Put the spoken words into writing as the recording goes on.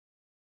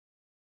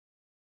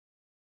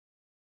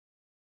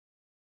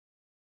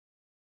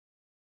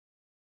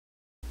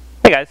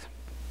Hey guys,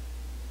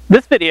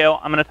 this video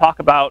I'm going to talk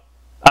about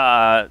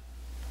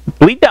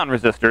bleed down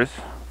resistors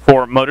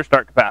for motor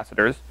start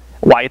capacitors,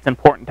 why it's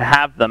important to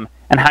have them,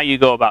 and how you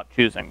go about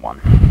choosing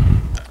one.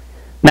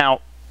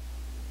 Now,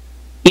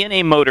 in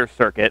a motor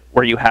circuit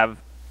where you have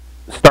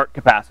start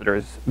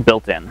capacitors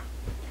built in,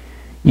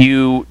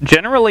 you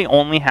generally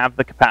only have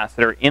the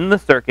capacitor in the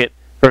circuit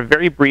for a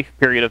very brief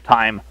period of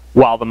time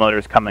while the motor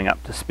is coming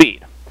up to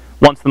speed.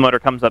 Once the motor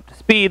comes up to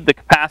speed, the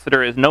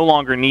capacitor is no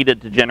longer needed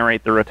to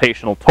generate the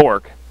rotational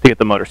torque to get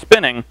the motor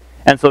spinning,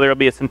 and so there will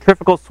be a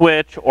centrifugal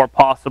switch or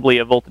possibly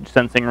a voltage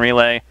sensing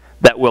relay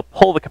that will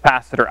pull the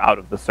capacitor out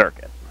of the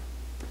circuit.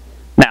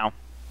 Now,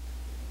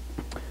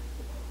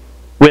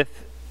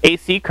 with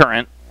AC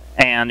current,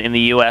 and in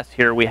the US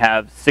here we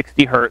have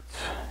 60 hertz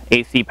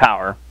AC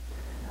power,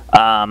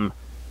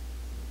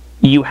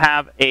 you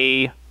have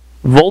a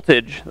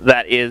voltage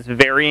that is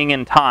varying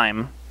in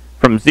time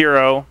from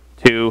 0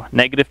 to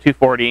negative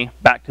 240,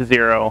 back to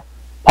 0,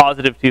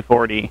 positive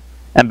 240,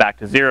 and back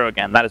to 0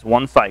 again. That is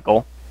one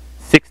cycle.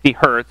 60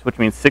 hertz, which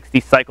means 60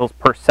 cycles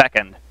per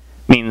second,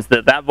 means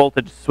that that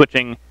voltage is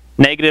switching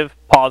negative,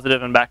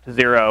 positive, and back to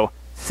 0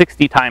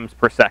 60 times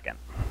per second.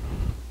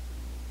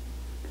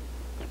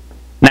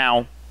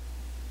 Now,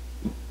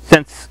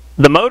 since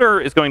the motor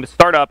is going to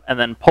start up and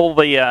then pull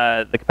the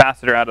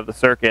capacitor out of the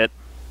circuit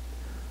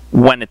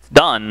when it's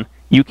done,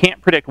 you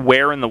can't predict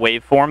where in the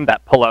waveform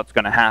that pullout's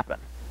going to happen.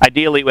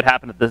 Ideally, it would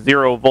happen at the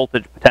 0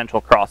 voltage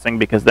potential crossing,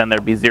 because then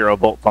there'd be 0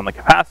 volts on the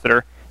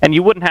capacitor, and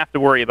you wouldn't have to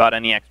worry about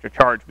any extra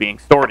charge being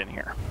stored in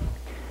here.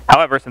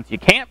 However, since you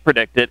can't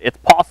predict it, it's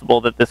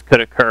possible that this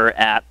could occur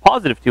at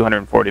positive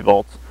 240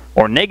 volts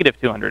or negative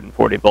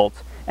 240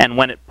 volts, and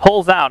when it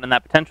pulls out and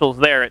that potential is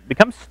there, it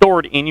becomes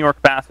stored in your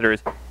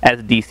capacitors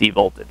as DC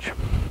voltage.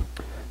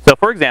 So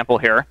for example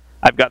here,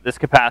 I've got this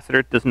capacitor,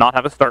 it does not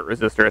have a start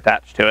resistor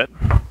attached to it.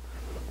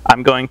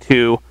 I'm going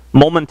to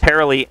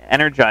momentarily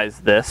energize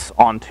this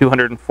on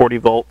 240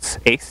 volts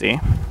AC.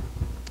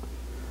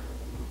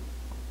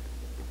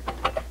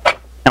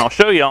 And I'll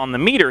show you on the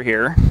meter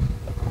here.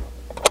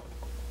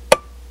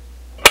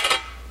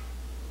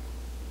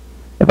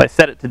 If I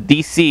set it to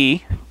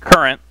DC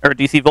current, or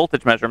DC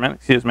voltage measurement,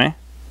 excuse me,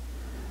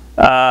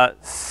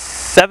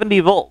 70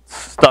 volts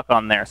stuck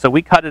on there. So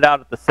we cut it out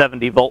at the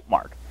 70 volt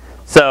mark.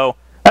 So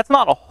that's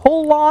not a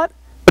whole lot,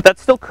 but that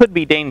still could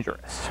be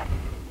dangerous.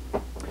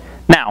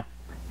 Now,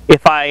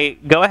 if I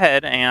go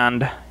ahead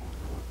and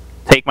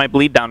take my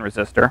bleed down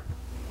resistor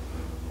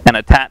and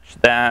attach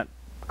that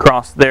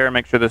across there,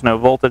 make sure there's no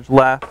voltage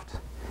left.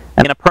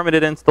 And in a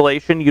permitted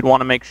installation, you'd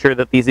want to make sure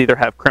that these either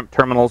have crimp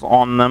terminals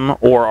on them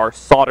or are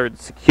soldered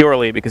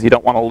securely, because you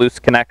don't want a loose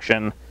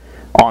connection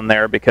on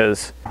there,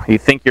 because you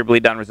think your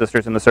bleed down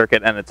resistor's in the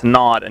circuit and it's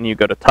not, and you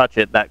go to touch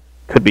it, that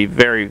could be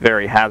very,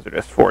 very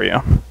hazardous for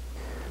you.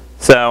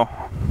 So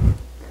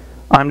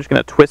I'm just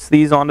going to twist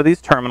these onto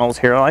these terminals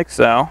here like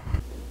so.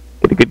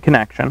 Get a good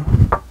connection.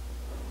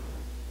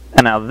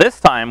 And now this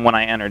time when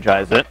I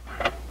energize it,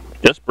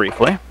 just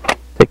briefly,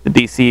 take the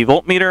DC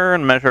voltmeter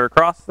and measure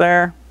across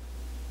there.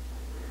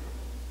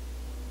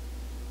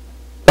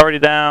 It's already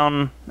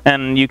down,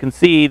 and you can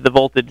see the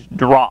voltage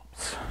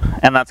drops.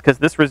 And that's because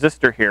this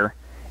resistor here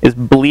is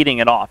bleeding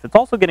it off. It's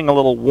also getting a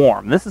little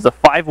warm. This is a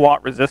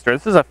 5-watt resistor.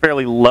 This is a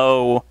fairly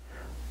low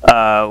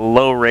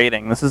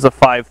rating. This is a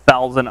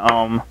 5,000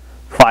 ohm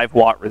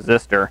 5-watt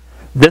resistor.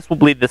 This will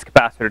bleed this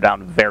capacitor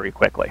down very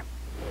quickly.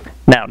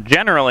 Now,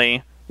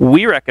 generally,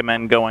 we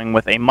recommend going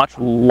with a much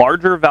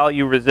larger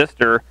value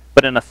resistor,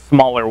 but in a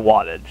smaller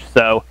wattage.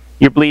 So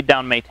your bleed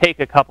down may take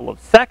a couple of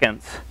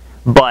seconds,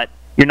 but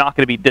you're not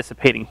going to be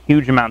dissipating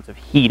huge amounts of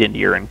heat into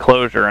your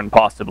enclosure and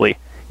possibly,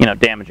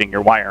 damaging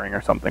your wiring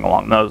or something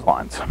along those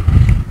lines.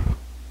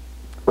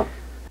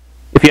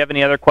 If you have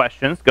any other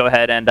questions, go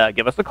ahead and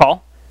give us a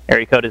call.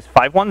 Area code is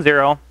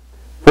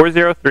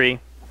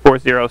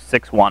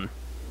 510-403-4061.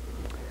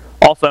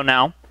 Also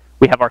now,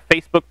 we have our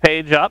Facebook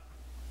page up,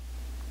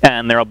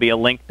 and there will be a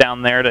link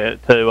down there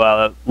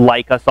to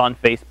like us on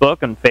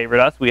Facebook and favorite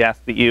us. We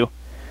ask that you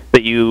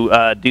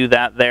do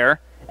that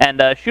there.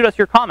 And shoot us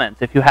your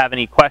comments if you have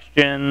any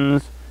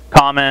questions,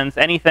 comments,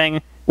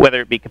 anything,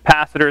 whether it be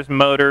capacitors,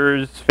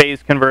 motors,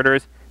 phase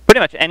converters, pretty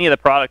much any of the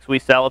products we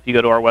sell. If you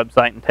go to our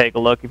website and take a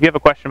look, if you have a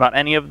question about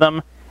any of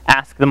them,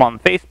 ask them on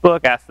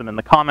Facebook, ask them in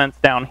the comments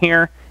down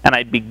here, and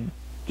I'd be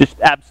just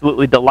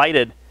absolutely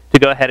delighted to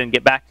go ahead and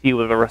get back to you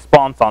with a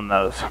response on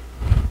those.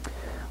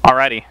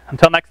 Alrighty,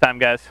 until next time,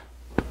 guys.